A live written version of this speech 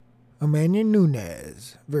Amanda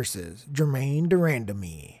Nunes versus Jermaine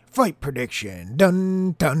Durandamy. Fight prediction.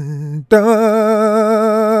 Dun, dun,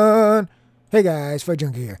 dun. Hey guys, Fight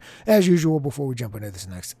Junkie here. As usual, before we jump into this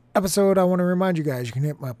next episode, I want to remind you guys you can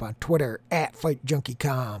hit me up on Twitter at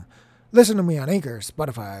FightJunkieCom. Listen to me on Anchor,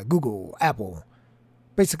 Spotify, Google, Apple.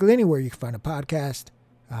 Basically anywhere you can find a podcast,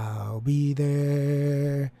 I'll be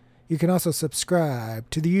there. You can also subscribe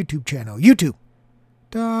to the YouTube channel,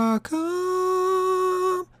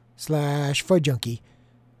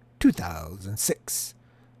 youtube.com/FightJunkie2006.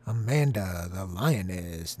 Amanda the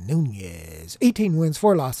Lioness Nunes, 18 wins,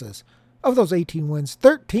 4 losses. Of those 18 wins,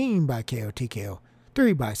 13 by KO TKO,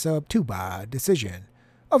 3 by sub, 2 by decision.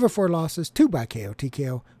 Of her 4 losses, 2 by KO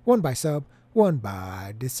TKO, 1 by sub, 1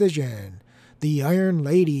 by decision. The Iron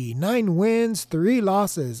Lady, 9 wins, 3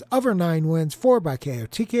 losses. Of her 9 wins, 4 by KO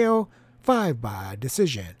TKO, 5 by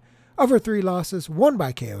decision. Of her 3 losses, 1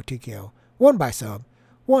 by KO TKO, 1 by sub,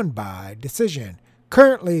 1 by decision.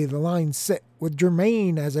 Currently, the lines sit with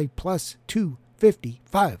Jermaine as a plus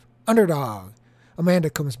 255 underdog. Amanda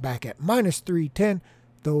comes back at minus 310.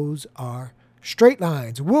 Those are straight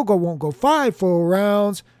lines. Will go, won't go 5 full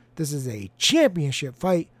rounds. This is a championship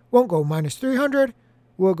fight. Won't go minus 300.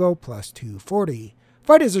 Will go plus 240.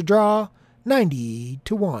 Fight is a draw,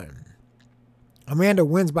 90-1. Amanda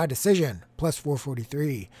wins by decision, plus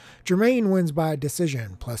 443. Jermaine wins by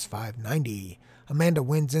decision, plus 590. Amanda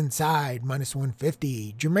wins inside, minus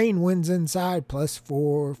 150. Jermaine wins inside, plus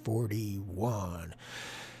 441.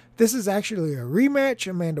 This is actually a rematch.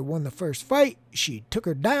 Amanda won the first fight. She took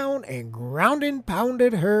her down and ground and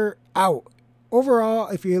pounded her out. Overall,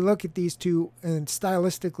 if you look at these two and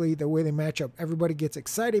stylistically, the way they match up, everybody gets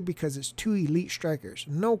excited because it's two elite strikers.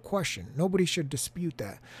 No question. Nobody should dispute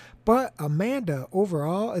that. But Amanda,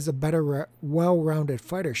 overall, is a better, well-rounded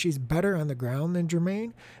fighter. She's better on the ground than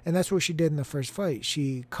Jermaine, and that's what she did in the first fight.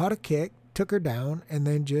 She caught a kick, took her down, and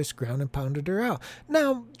then just ground and pounded her out.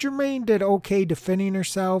 Now, Jermaine did okay defending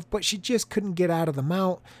herself, but she just couldn't get out of the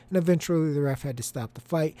mount, and eventually the ref had to stop the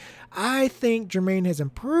fight. I think Jermaine has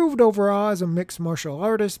improved overall as a mixed martial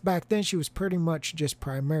artist. Back then, she was pretty much just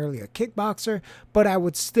primarily a kickboxer, but I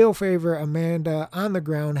would still favor Amanda on the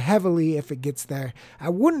ground heavily if it gets there. I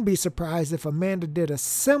wouldn't be surprised if Amanda did a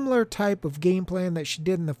similar type of game plan that she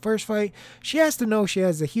did in the first fight. She has to know she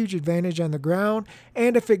has a huge advantage on the ground,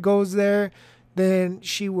 and if it goes there, then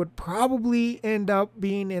she would probably end up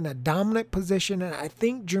being in a dominant position. And I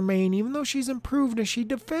think Jermaine, even though she's improved and she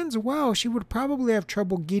defends well, she would probably have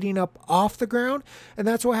trouble getting up off the ground. And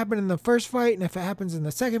that's what happened in the first fight. And if it happens in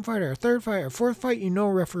the second fight or third fight or fourth fight, you know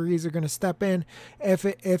referees are going to step in if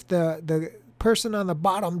the person on the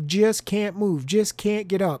bottom just can't move, just can't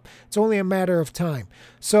get up. It's only a matter of time.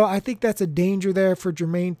 So I think that's a danger there for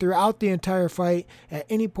Jermaine throughout the entire fight. At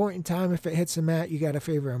any point in time, if it hits the mat, you got to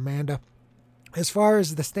favor Amanda. As far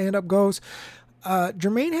as the stand-up goes,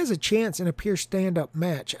 Jermaine has a chance in a pure stand-up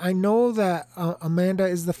match. I know that Amanda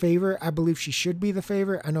is the favorite. I believe she should be the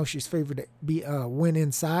favorite. I know she's favored to be win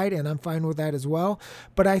inside, and I'm fine with that as well.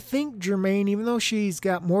 But I think Jermaine, even though she's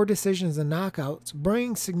got more decisions than knockouts,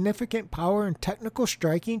 brings significant power and technical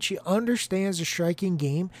striking. She understands the striking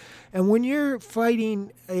game. And when you're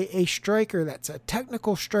fighting a striker that's a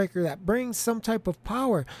technical striker that brings some type of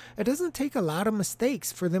power, it doesn't take a lot of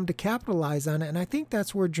mistakes for them to capitalize on it. And I think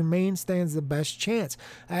that's where Jermaine stands the best chance.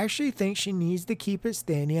 I actually think she needs to keep it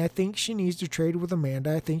standing. I think she needs to trade with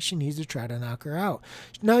Amanda. I think she needs to try to knock her out.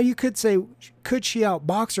 Now you could say, could she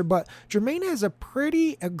outbox her? But Jermaine has a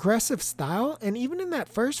pretty aggressive style, and even in that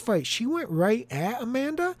first fight, she went right at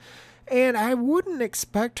Amanda. And I wouldn't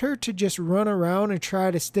expect her to just run around and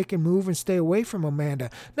try to stick and move and stay away from Amanda.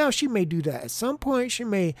 Now, she may do that at some point. She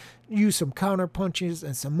may use some counter punches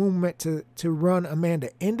and some movement to run Amanda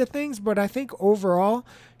into things. But I think overall,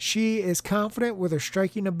 she is confident with her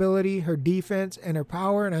striking ability, her defense, and her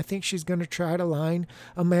power. And I think she's going to try to line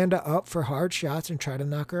Amanda up for hard shots and try to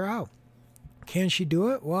knock her out. Can she do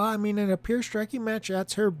it? Well, I mean, in a pure striking match,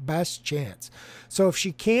 that's her best chance. So if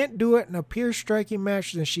she can't do it in a pure striking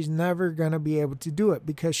match, then she's never going to be able to do it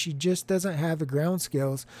because she just doesn't have the ground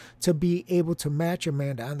skills to be able to match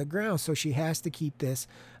Amanda on the ground. So she has to keep this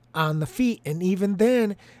on the feet. And even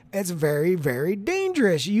then, it's very, very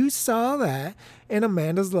dangerous. You saw that in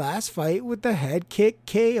Amanda's last fight with the head kick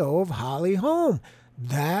KO of Holly Holm.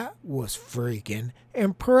 That was freaking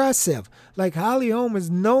impressive. Like, Holly Holm is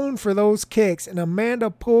known for those kicks, and Amanda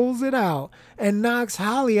pulls it out and knocks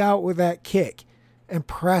Holly out with that kick.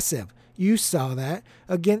 Impressive. You saw that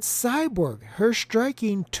against Cyborg. Her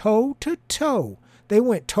striking toe-to-toe. They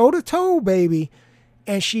went toe-to-toe, baby,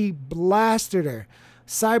 and she blasted her.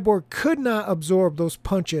 Cyborg could not absorb those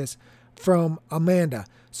punches from Amanda.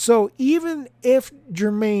 So even if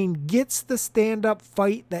Germaine gets the stand-up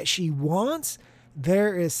fight that she wants,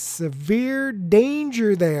 there is severe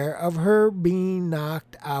danger there of her being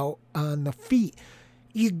knocked out on the feet.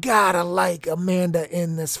 You gotta like Amanda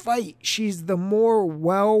in this fight. She's the more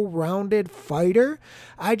well-rounded fighter.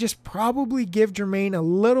 I just probably give Germaine a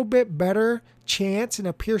little bit better chance in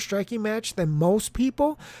a pure striking match than most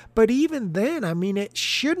people. But even then, I mean, it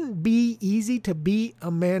shouldn't be easy to beat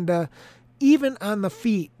Amanda even on the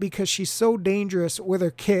feet because she's so dangerous with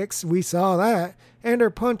her kicks. We saw that. And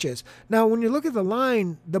her punches. Now, when you look at the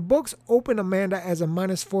line, the books open Amanda as a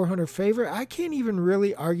minus 400 favorite. I can't even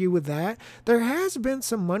really argue with that. There has been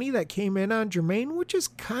some money that came in on Germaine, which is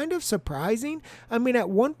kind of surprising. I mean,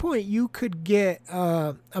 at one point, you could get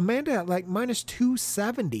Amanda at like minus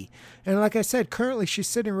 270. And like I said, currently she's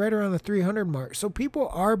sitting right around the 300 mark. So people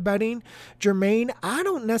are betting Germaine. I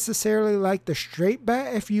don't necessarily like the straight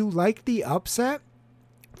bet if you like the upset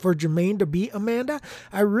for Germaine to beat Amanda.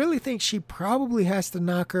 I really think she probably has to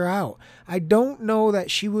knock her out. I don't know that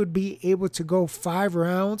she would be able to go 5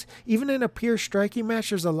 rounds. Even in a pure striking match,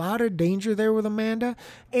 there's a lot of danger there with Amanda.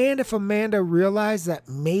 And if Amanda realized that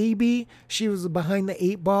maybe she was behind the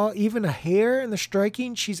 8 ball, even a hair in the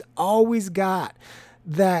striking, she's always got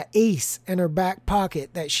that ace in her back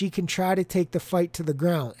pocket that she can try to take the fight to the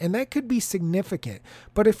ground. And that could be significant.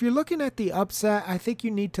 But if you're looking at the upset, I think you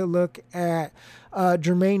need to look at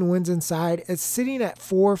Germaine wins inside. It's sitting at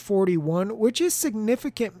 441, which is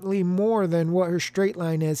significantly more than what her straight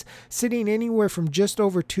line is, sitting anywhere from just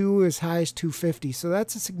over 2 as high as 250. So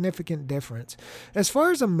that's a significant difference. As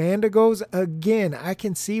far as Amanda goes, again, I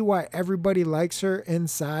can see why everybody likes her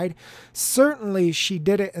inside. Certainly, she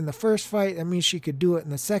did it in the first fight. That means she could do it in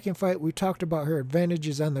the second fight. We talked about her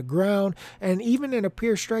advantages on the ground. And even in a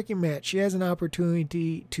pure striking match, she has an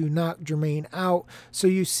opportunity to knock Germaine out. So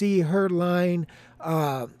you see her line,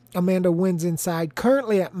 Amanda wins inside,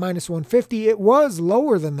 currently at minus 150. It was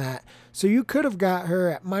lower than that. So you could have got her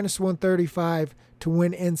at minus 135 to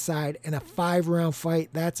win inside in a 5-round fight.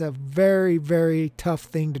 That's a very, very tough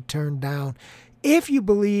thing to turn down. If you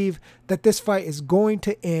believe that this fight is going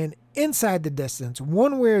to end inside the distance,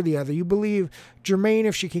 one way or the other, you believe Germaine,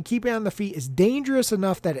 if she can keep it on the feet, is dangerous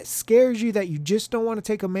enough that it scares you that you just don't want to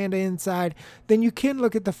take Amanda inside, then you can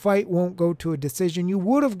look at the fight won't go to a decision. You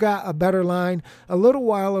would have got a better line. A little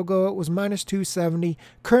while ago, it was minus 270.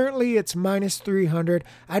 Currently, it's minus 300.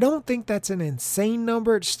 I don't think that's an insane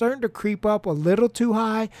number. It's starting to creep up a little too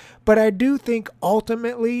high, but I do think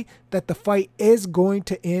ultimately that the fight is going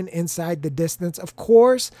to end inside the distance. Of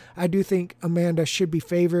course, I do think Amanda should be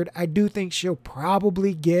favored. I do think she'll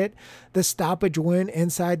probably get the stoppage win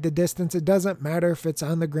inside the distance. It doesn't matter if it's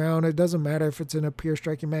on the ground. It doesn't matter if it's in a pure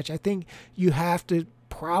striking match. I think you have to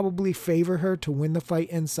probably favor her to win the fight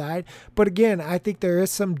inside. But again, I think there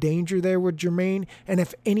is some danger there with Germaine. And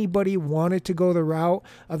if anybody wanted to go the route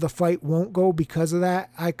of the fight won't go because of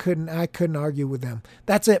that, I couldn't argue with them.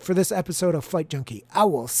 That's it for this episode of Fight Junkie. I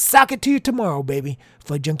will sock it to you tomorrow, baby.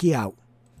 Fight Junkie out.